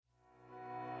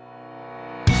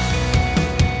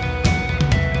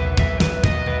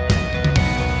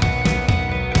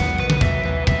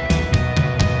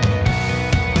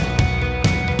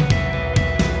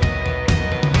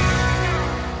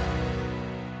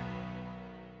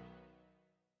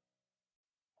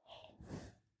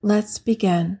Let's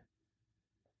begin.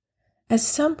 At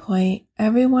some point,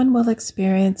 everyone will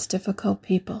experience difficult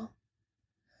people.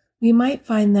 We might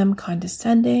find them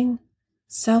condescending,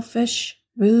 selfish,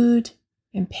 rude,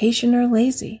 impatient, or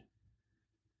lazy.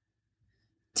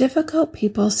 Difficult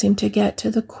people seem to get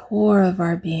to the core of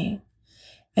our being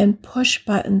and push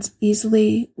buttons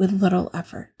easily with little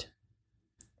effort.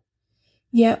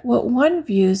 Yet what one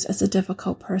views as a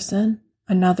difficult person,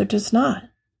 another does not,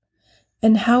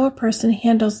 and how a person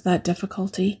handles that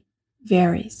difficulty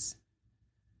varies.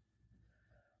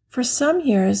 For some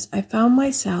years, I found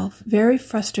myself very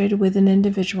frustrated with an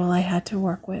individual I had to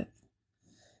work with.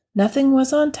 Nothing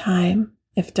was on time,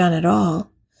 if done at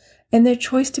all, and their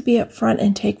choice to be upfront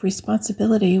and take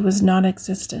responsibility was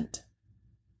non-existent.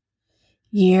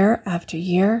 Year after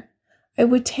year, I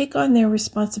would take on their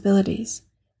responsibilities,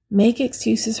 make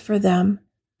excuses for them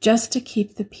just to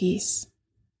keep the peace.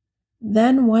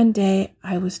 Then one day,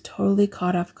 I was totally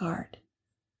caught off guard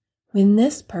when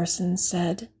this person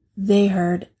said they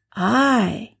heard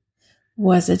I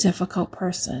was a difficult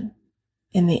person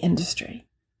in the industry.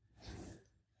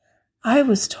 I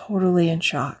was totally in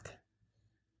shock.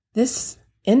 This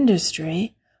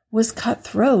industry was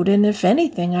cutthroat, and if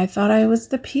anything, I thought I was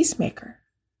the peacemaker.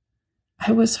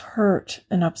 I was hurt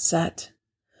and upset.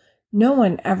 No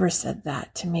one ever said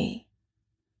that to me.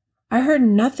 I heard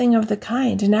nothing of the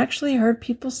kind and actually heard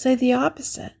people say the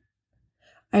opposite.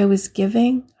 I was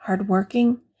giving,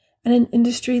 hardworking, and an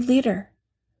industry leader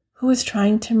who was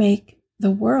trying to make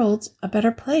the world a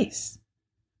better place.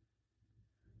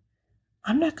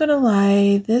 I'm not going to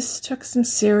lie, this took some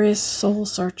serious soul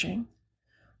searching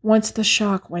once the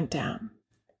shock went down.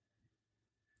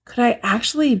 Could I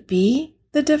actually be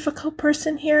the difficult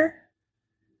person here?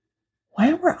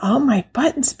 Why were all my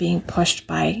buttons being pushed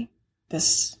by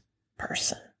this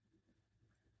person?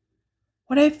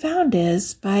 What I found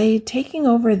is, by taking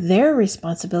over their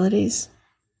responsibilities,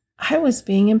 I was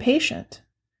being impatient.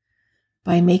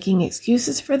 By making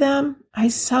excuses for them, I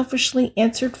selfishly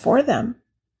answered for them.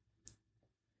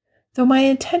 Though my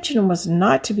intention was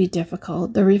not to be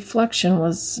difficult, the reflection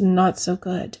was not so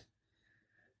good.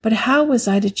 But how was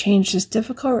I to change this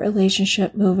difficult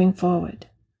relationship moving forward?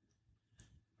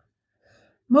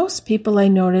 Most people I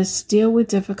notice deal with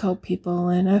difficult people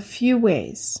in a few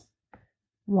ways.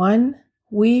 1,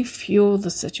 we fuel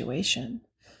the situation.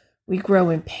 We grow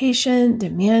impatient,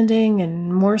 demanding,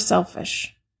 and more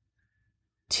selfish.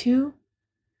 2,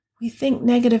 we think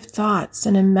negative thoughts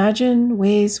and imagine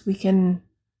ways we can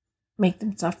make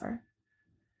them suffer.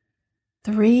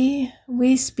 3,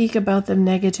 we speak about them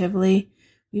negatively.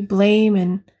 We blame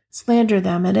and slander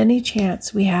them at any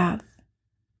chance we have.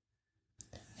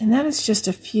 And that is just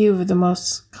a few of the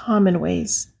most common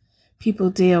ways people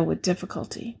deal with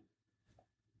difficulty.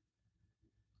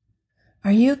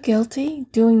 Are you guilty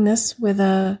doing this with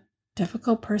a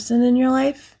difficult person in your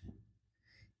life?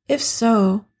 If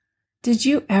so, did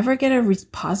you ever get a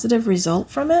positive result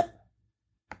from it?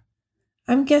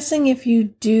 I'm guessing if you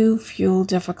do fuel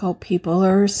difficult people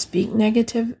or speak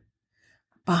negative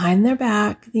behind their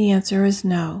back, the answer is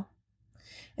no.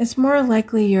 It's more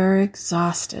likely you're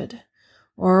exhausted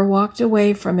or walked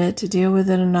away from it to deal with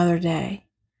it another day.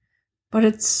 But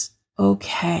it's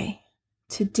okay.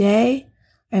 Today,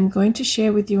 I'm going to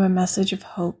share with you a message of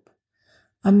hope,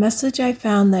 a message I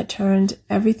found that turned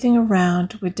everything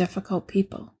around with difficult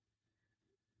people,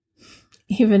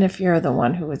 even if you're the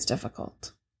one who is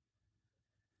difficult.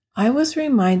 I was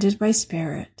reminded by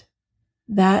Spirit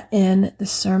that in the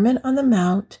Sermon on the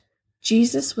Mount,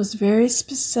 Jesus was very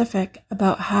specific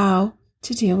about how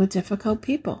to deal with difficult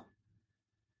people.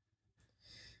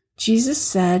 Jesus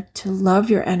said to love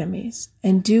your enemies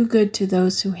and do good to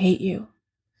those who hate you.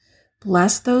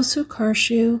 Bless those who curse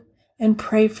you and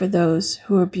pray for those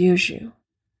who abuse you.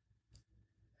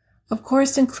 Of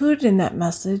course, included in that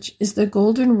message is the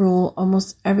golden rule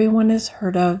almost everyone has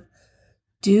heard of: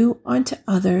 do unto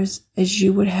others as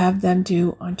you would have them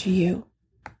do unto you.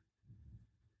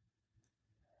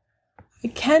 I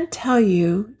can tell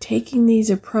you, taking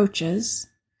these approaches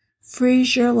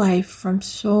frees your life from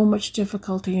so much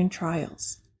difficulty and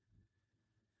trials.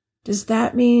 Does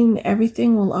that mean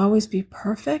everything will always be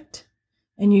perfect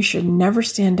and you should never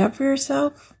stand up for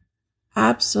yourself?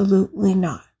 Absolutely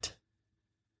not.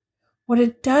 What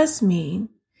it does mean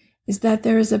is that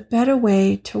there is a better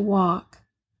way to walk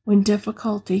when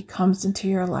difficulty comes into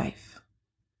your life.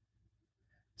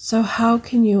 So how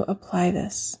can you apply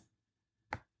this?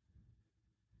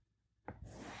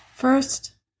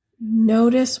 First,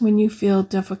 notice when you feel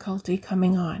difficulty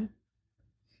coming on.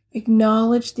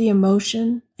 Acknowledge the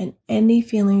emotion and any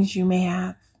feelings you may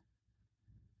have.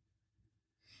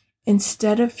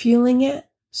 Instead of fueling it,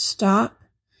 Stop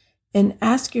and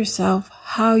ask yourself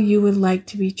how you would like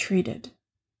to be treated.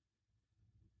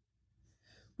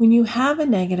 When you have a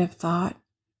negative thought,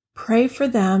 pray for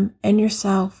them and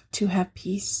yourself to have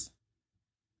peace.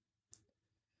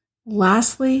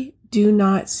 Lastly, do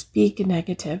not speak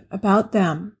negative about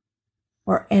them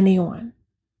or anyone,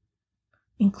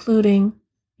 including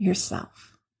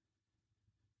yourself.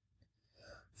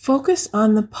 Focus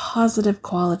on the positive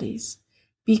qualities.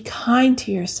 Be kind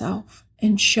to yourself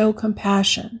and show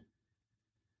compassion.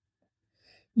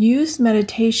 Use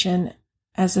meditation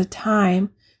as a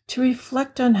time to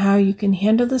reflect on how you can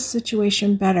handle the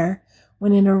situation better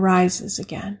when it arises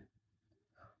again.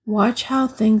 Watch how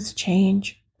things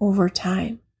change over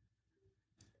time.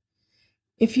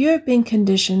 If you have been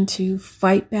conditioned to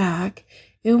fight back,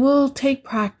 it will take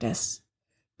practice,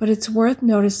 but it's worth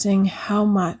noticing how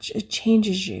much it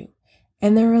changes you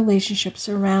and the relationships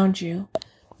around you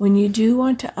when you do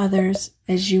unto others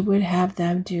as you would have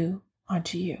them do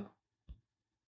unto you.